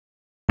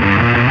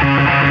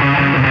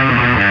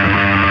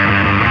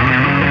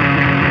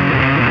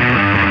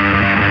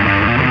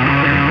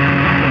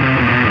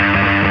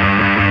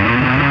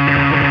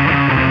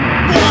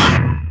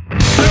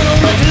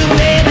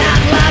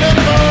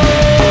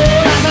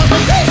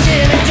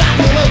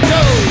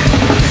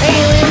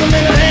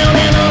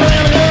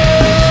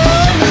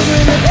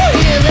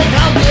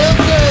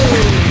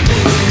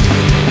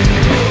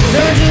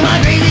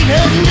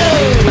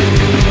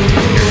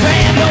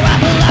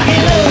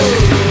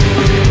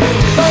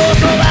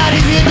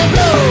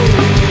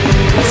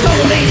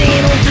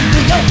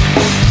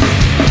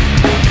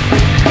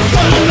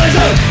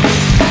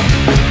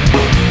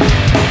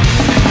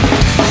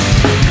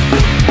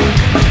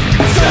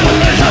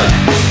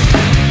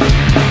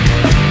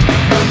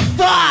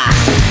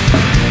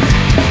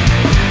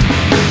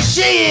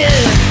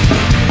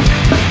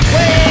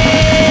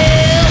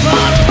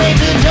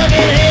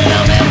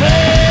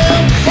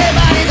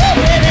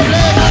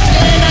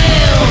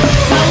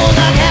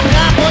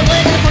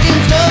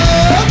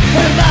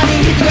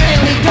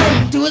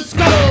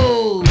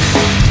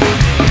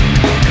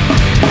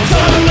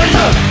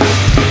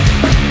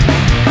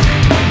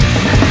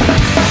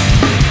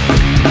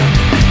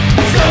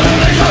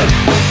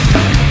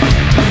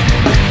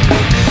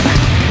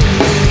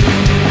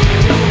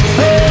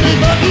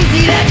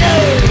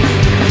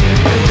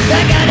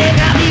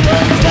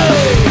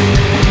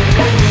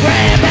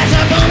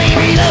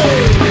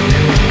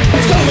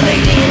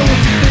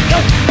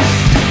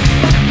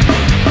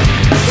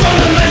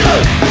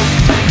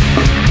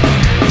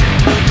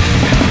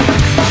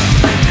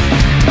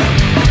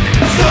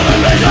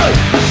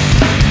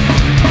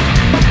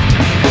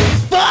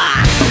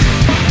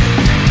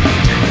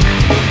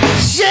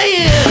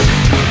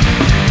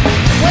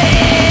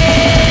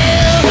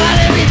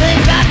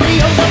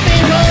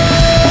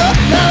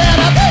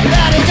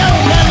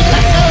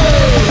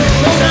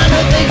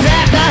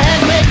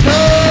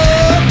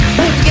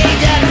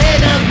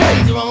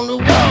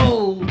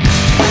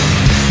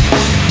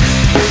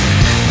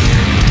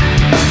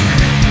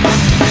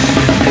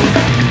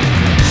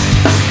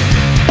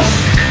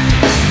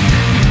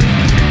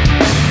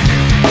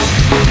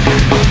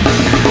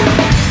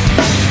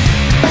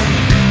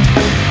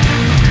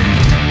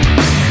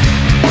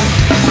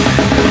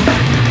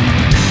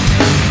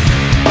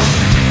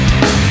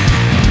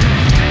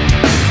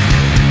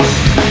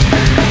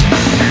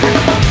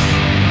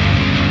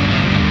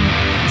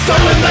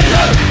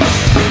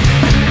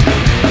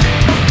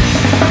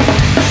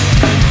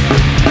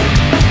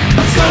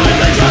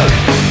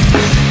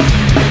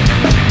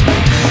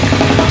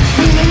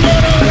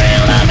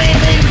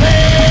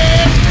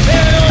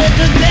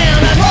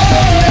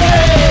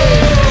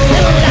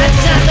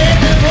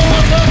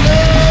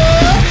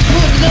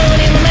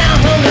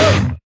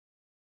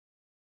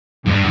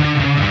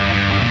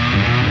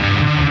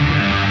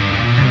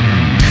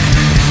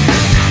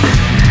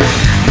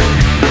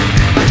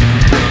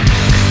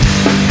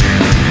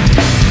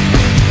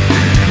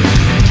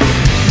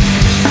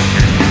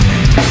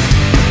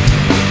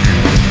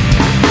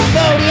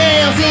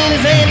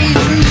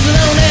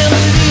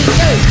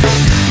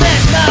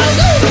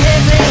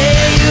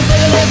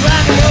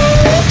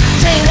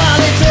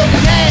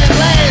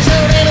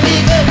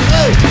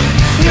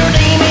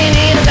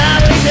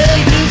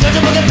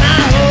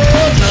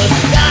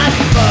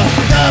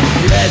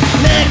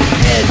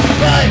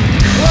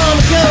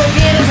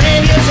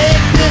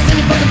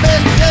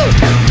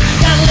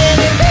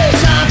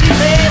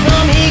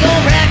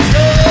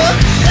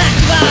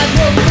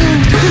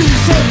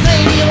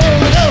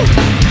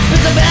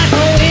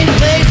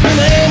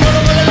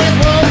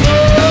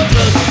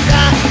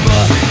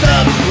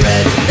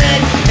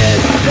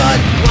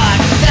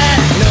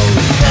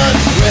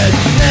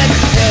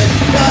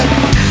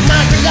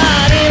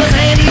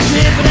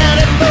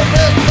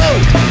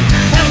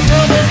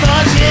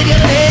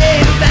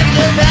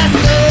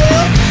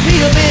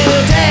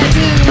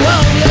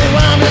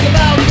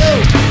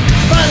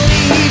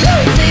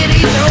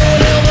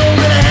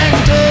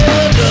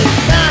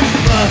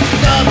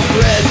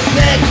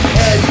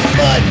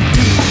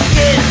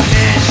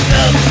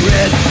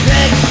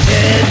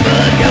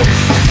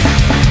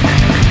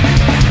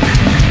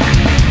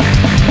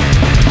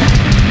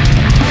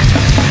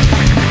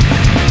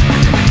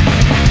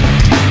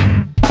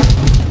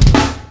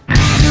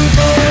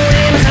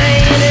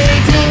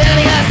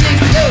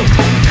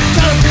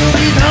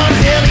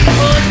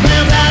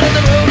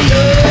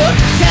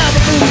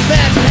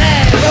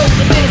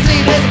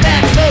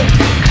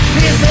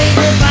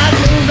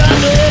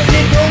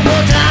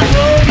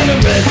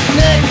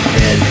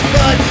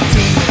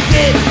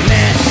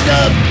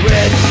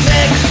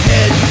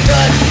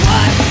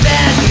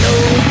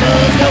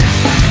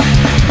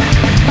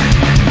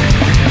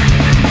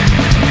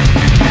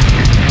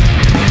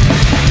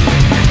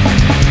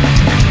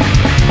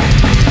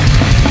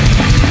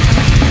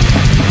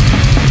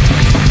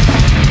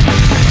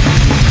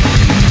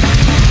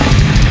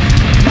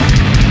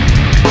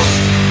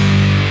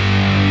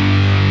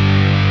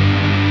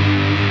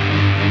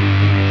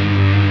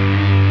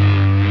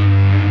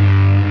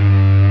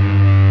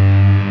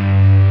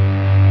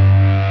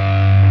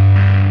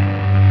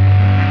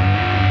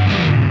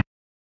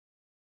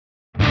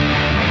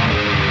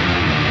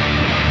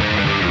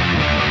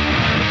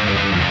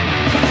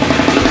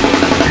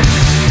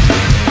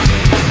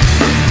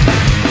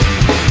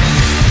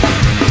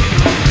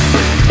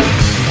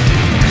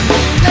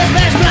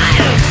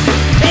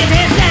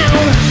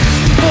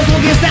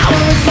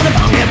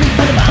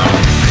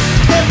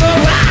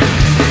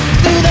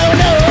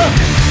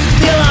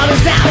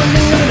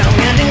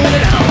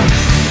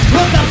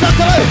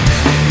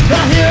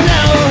Right here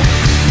now,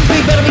 we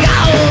better be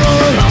out on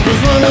along,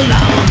 just run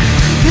along.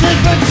 You think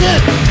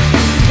friendship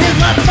is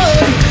lots of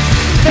fun?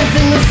 They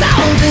sing the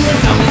song, we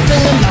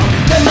sing along.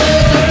 The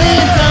magic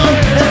theme song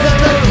is just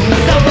the theme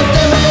song with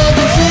the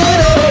magic shit.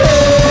 Oh,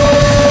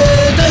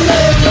 the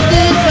magic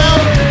theme song,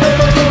 the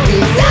fucking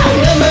theme song,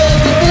 the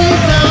magic theme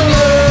song,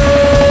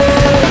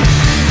 yeah.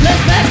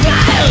 Let's smash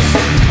flyers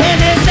and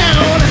head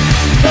down,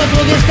 'cause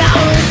we'll get down,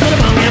 reach for the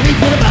bone, yeah, reach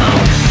for the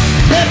bone.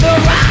 Let's go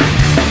rock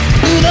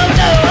through the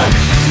door,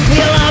 the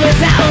alarm is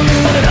sound,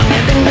 ding it on,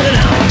 yeah, ding it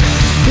on.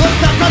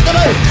 What's up, front the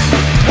boat,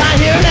 right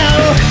here now,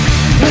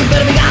 we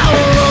better be out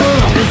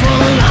on, just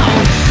run along.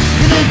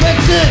 You think great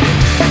shit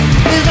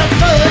is lots of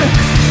fun?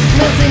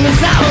 Let's sing the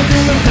song, we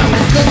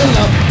sing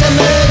along. The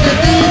magic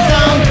theme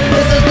song,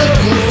 this is the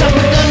theme song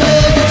with the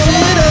magic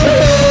shit. Oh,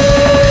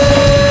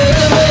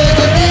 the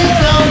magic theme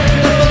song,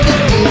 the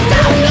fucking theme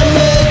song, the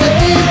magic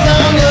theme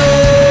song, yeah.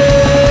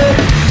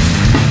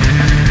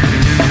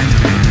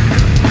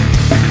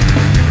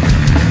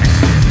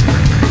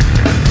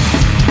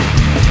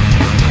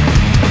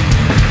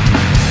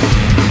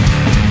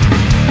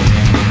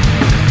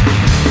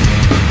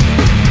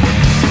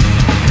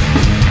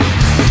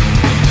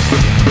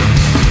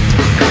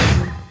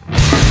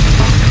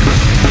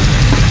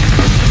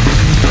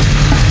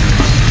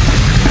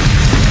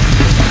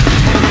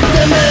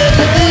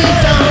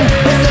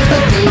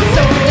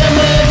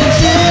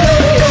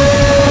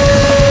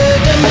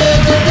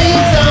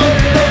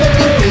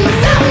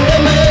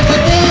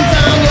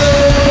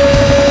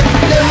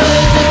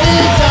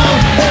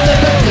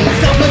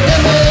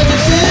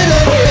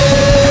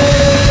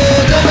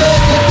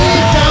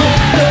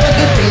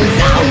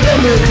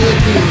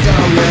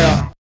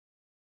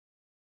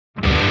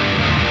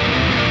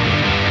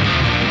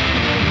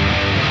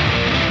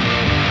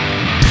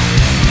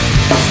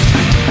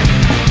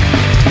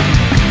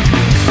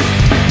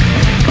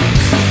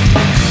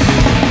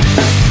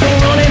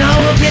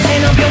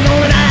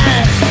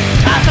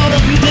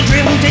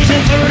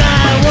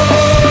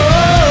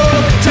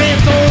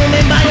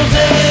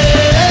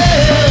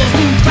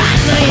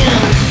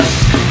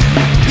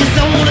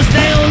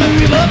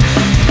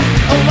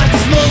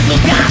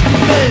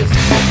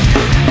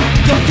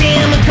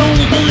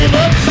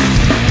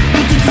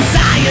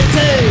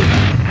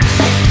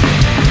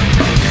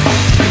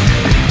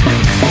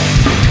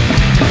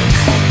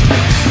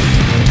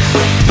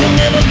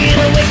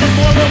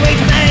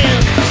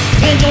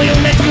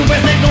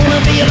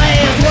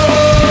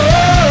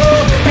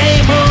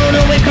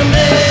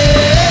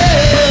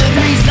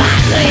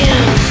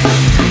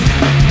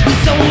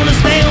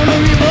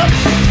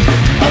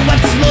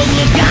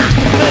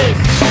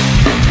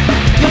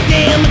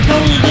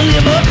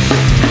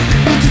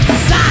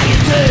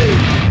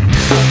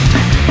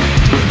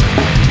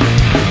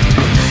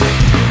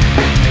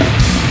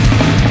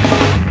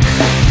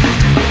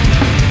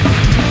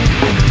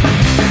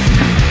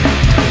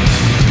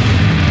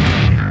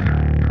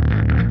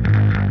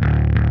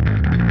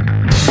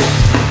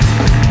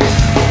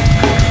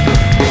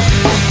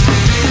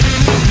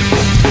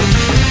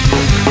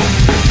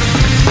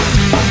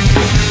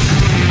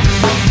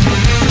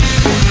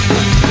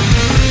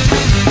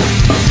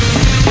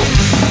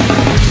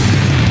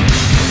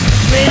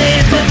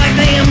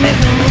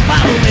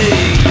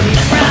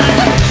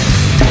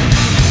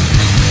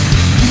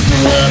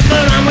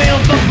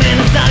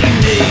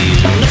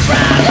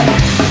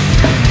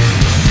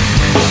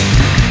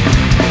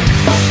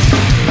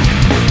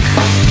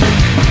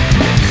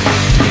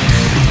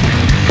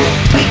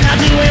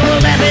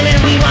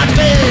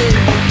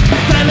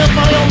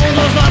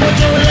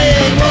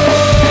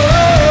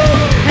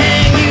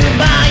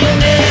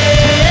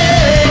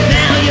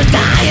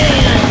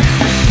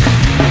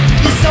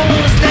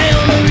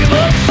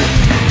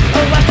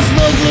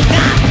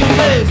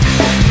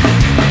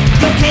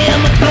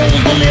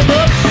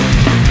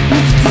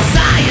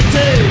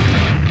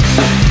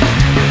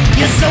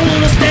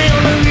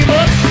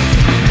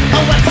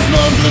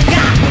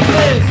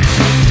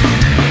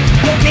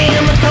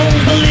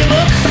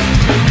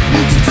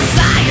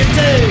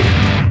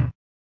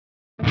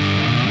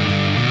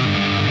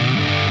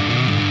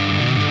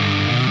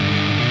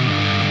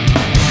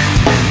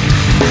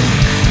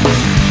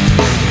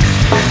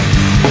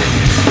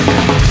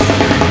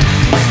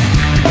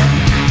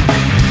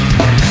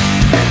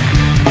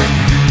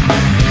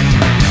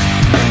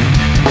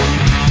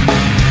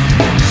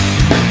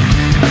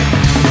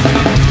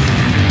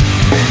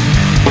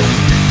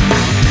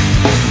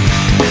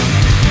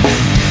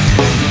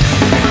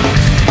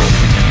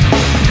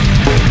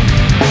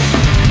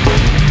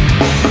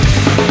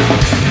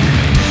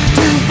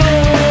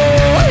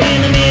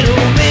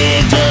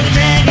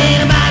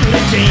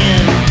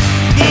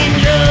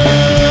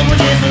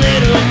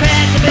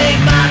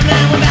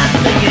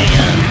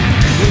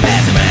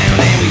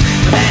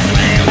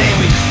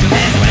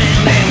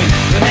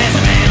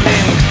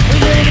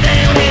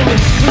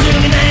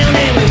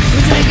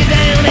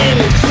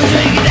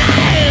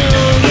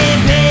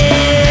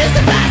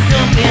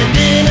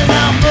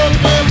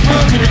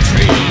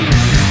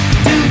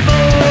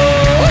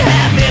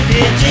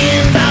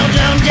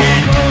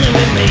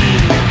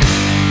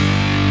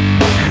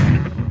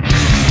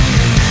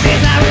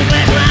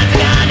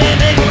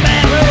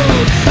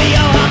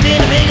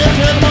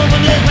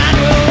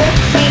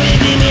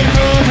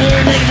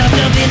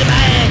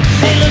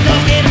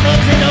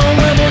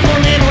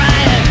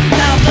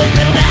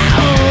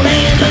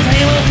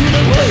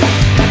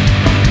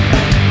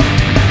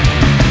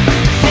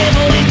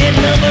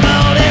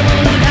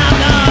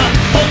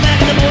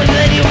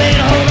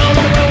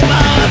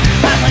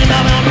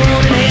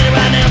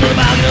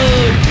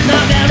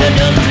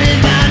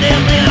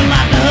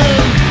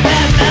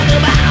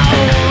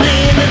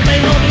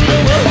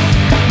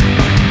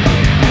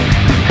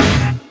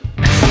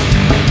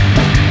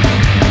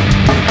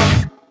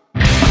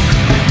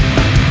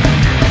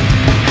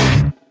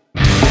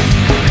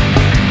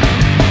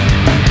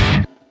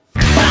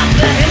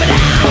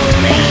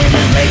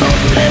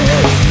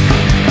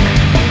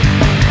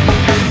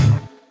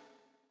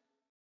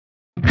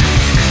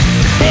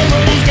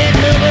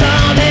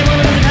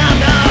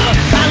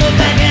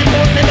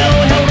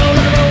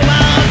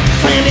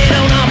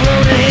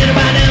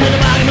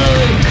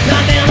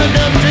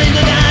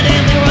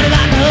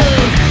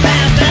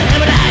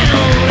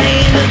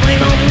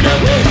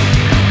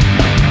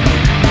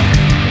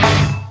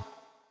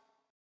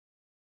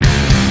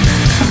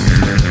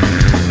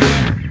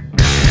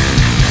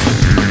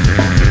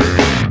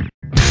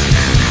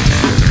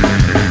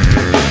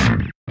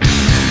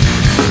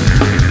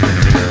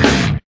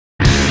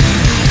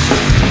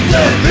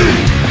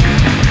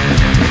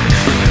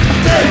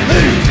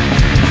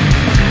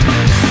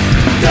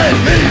 dead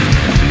meat,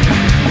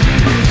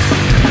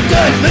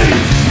 dead meat.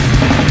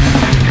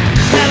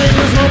 Having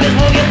a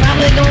smoke, you're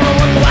probably gonna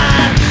wonder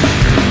why.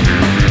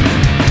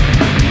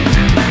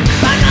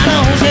 I got a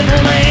whole ship full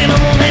of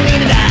animals that need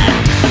to die.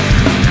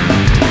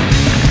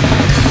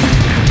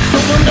 So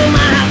come to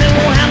my house and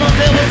we'll have a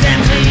silver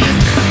sack cheese.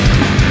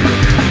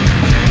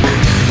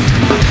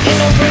 Ain't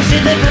no free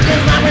shit, that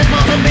cooking's my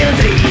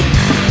responsibility.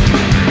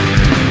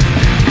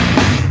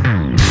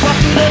 Walk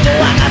through the door,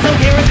 I got some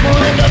carrots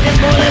boiling, duckets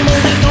boiling,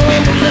 Moses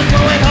going, bruises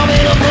flowing,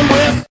 carving up some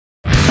breast.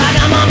 I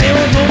got my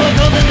parents over,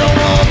 cousins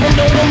over, from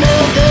door to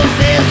mother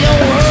says your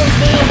herbs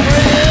feel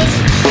fresh.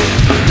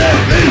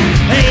 Take me,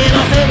 and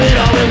I'll serve it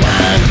all with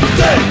wine.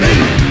 Take me,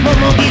 my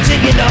monkey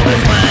chicken dog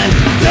is wine.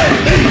 Take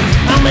me,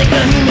 I'll make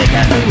a human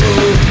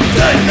casserole.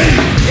 Take me,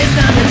 it's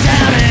time to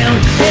chow down.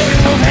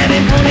 Everyone's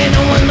having fun and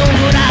no one knows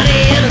what I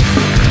did.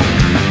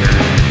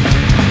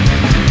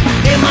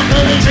 And my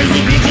cousin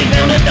Tracy Pixie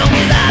found a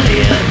donkey's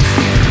eyelid.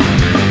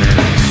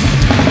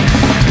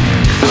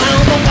 My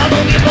uncle Bob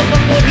don't give a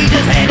fuck what he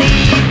just had to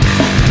eat.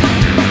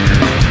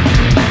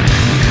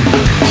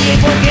 He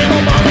ate 4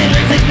 camel balls and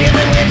drank 6 beers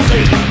and went to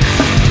sleep.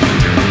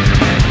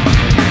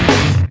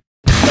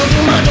 So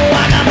through my door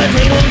I got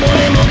potatoes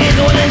boiling, monkeys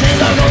oiling,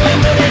 chains are going,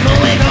 brothers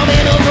flowing,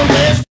 carving up some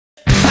flesh.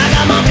 I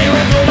got my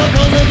parents over,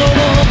 cousins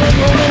over, uncle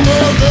broken,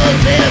 mother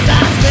says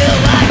I smell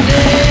like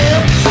death.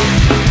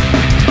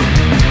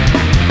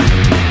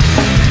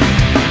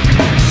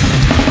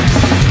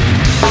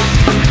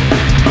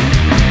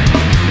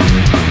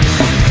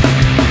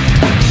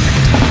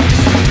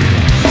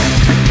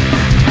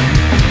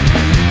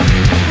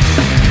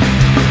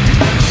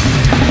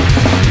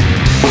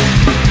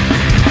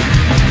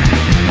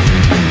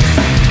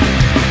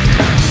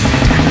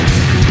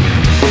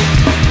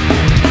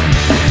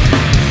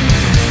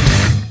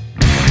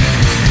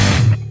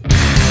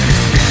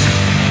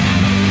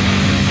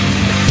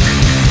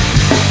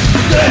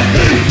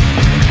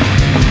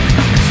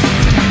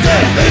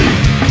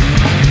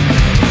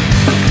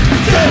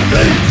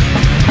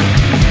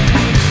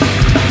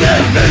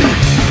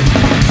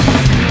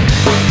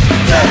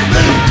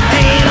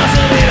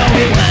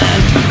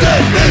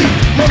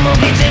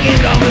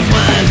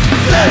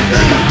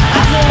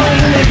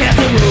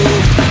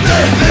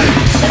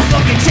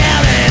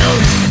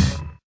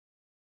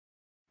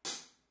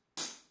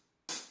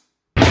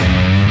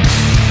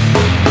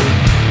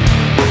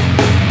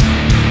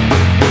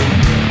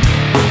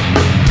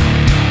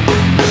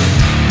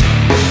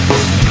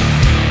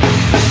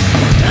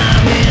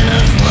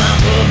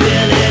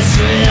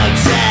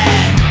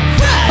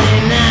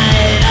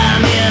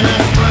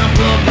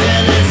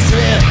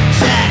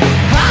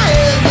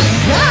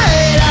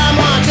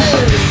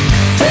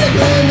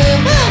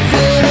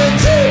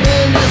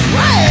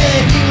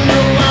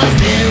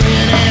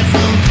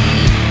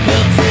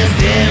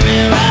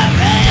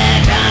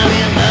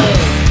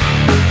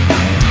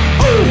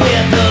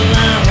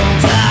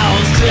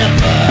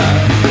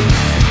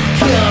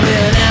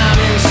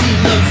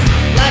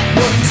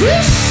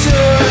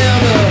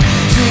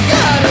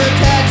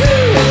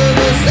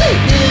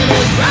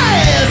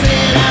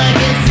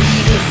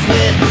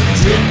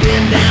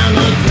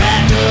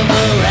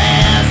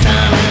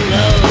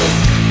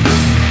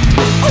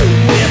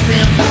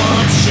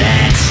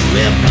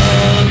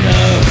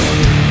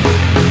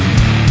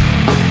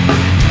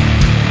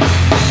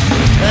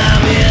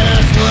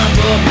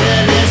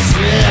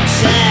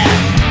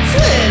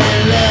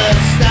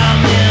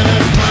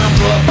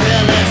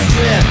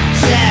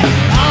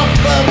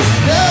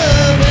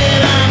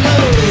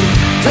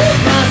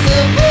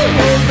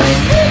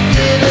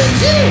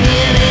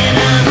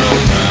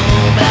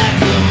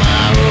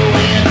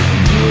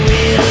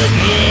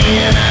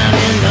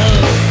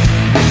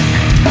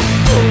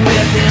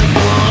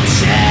 Swamp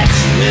Shack,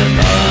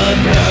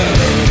 Ripper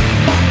Girl.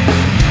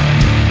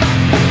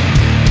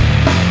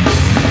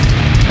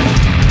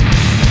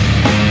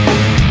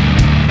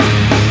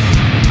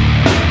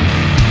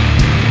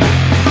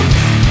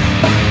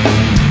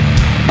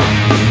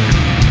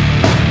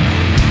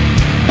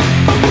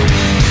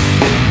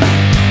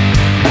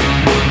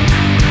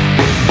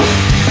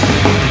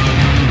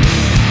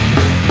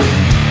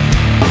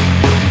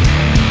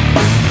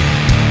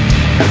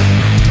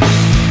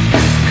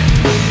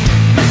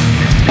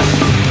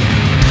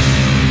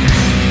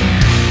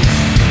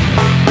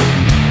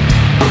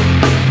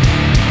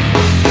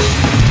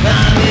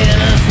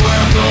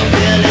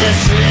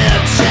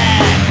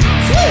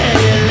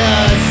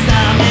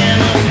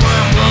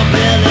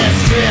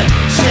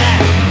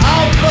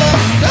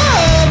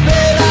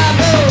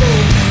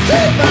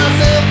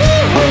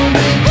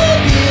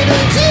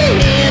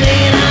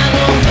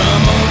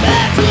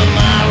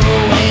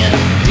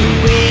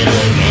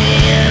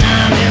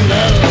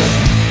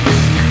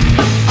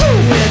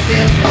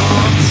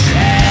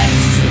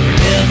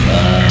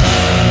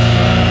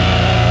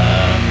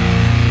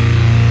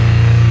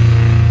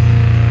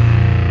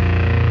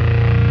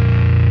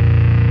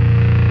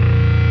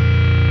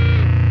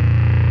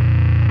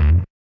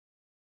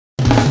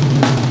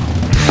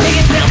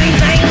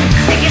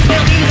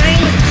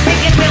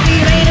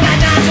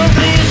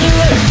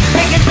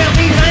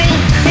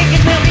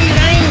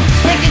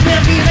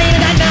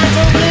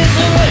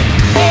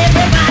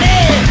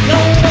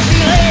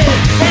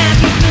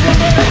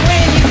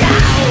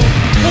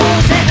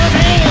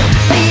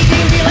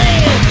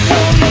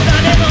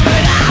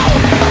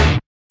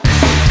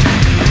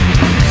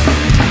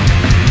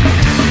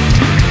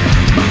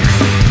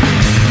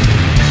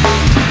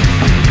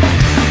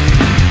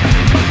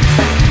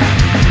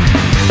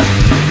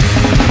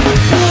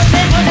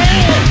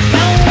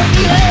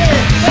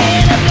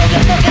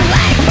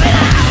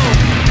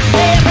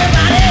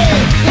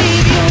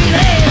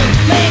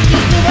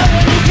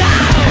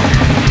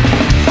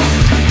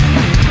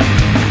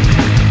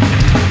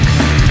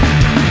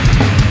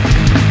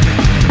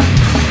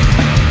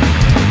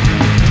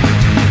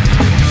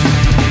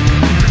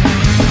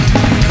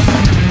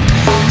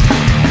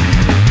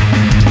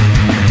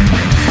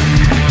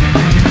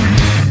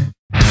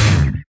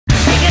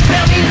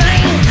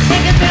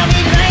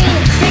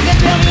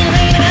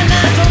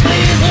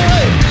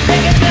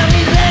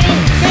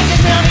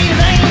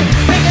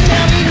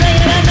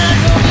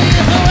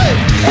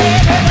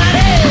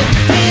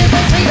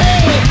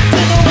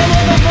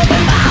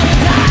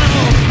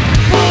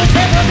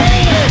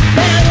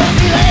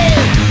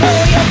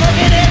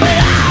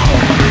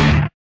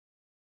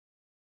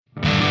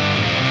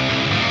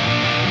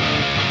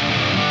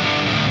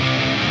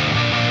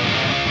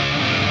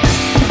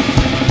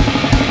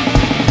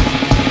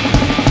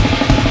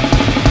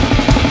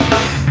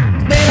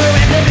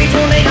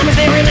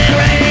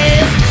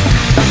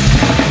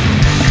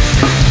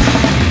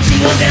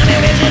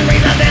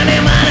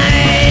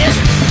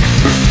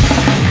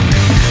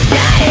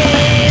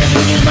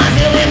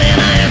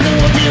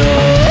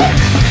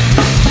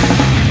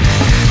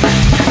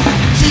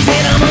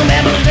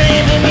 apple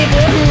strange with me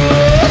for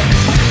rules.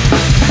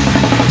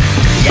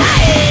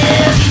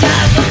 Yeah, she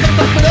tries to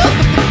fuck it up,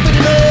 put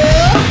it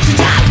up. She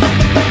tries to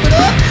fuck it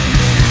up.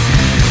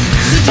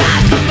 She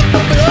tries to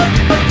fuck it up,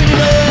 put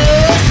it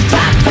up. She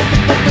tries to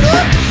fuck it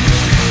up.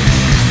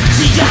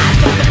 She tries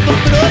to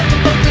fuck it up,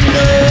 put it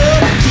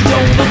up. She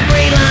drove a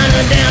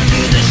Freightliner down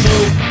to the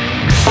show.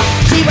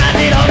 She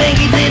rides it all and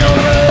keeps it on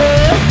the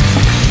road.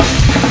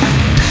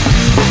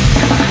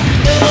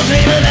 Double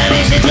trailer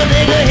vanish, it's a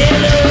bigger head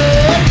load.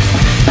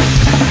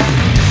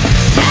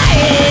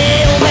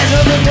 Yeah, old man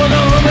truckers work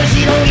on her, but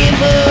she don't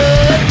give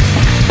up.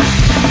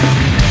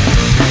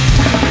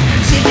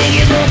 She think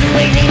it's 1 to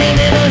 18, they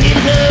never hit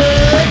a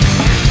touch.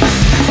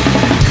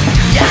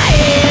 Yeah,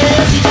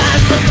 she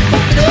tries to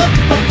fuck it up,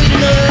 fuck it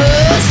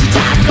up. She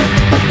tries to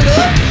fuck it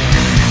up.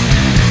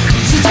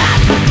 She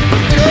tries to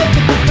fuck it up,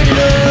 fuck it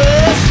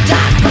up. She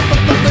tries to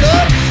fuck it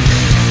up.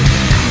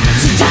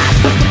 She tries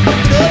to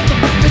fuck it up,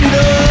 fuck it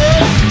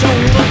up. She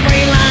drove a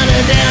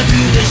Freightliner down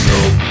to the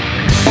show.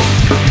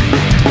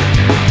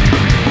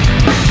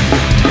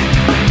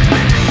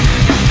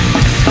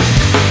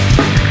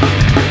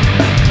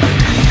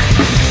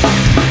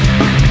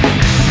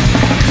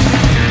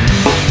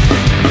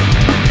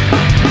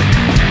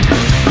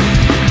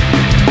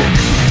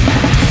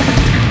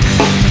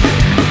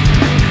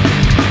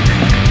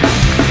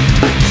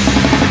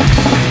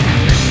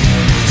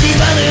 She's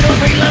my little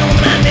Freightliner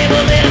woman, I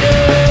never let her go.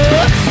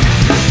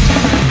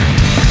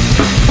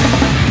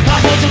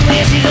 Papa took me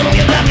and she's on the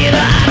wheel top here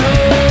to Idaho.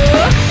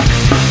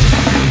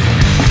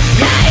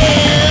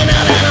 Yeah,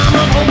 now that I'm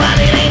a whole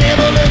body, it ain't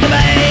never looking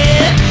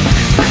back.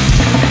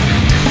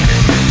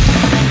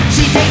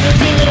 She takes her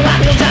team little white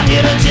wheel top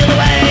here to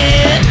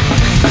Chilliwack.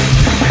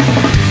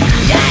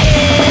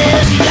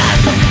 Yeah, she tries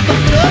to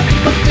fuck it up,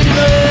 fuck it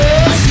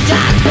up. She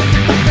tries to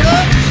fuck it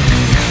up.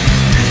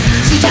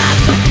 She tries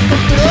to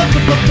fuck it up,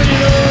 fuck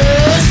it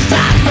up. She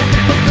tries to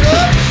fuck it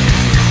up.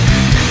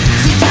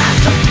 She tries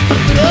to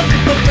fuck it up,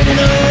 fuck it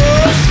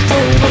up. She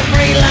drove a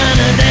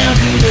Freightliner down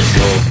to the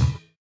shore.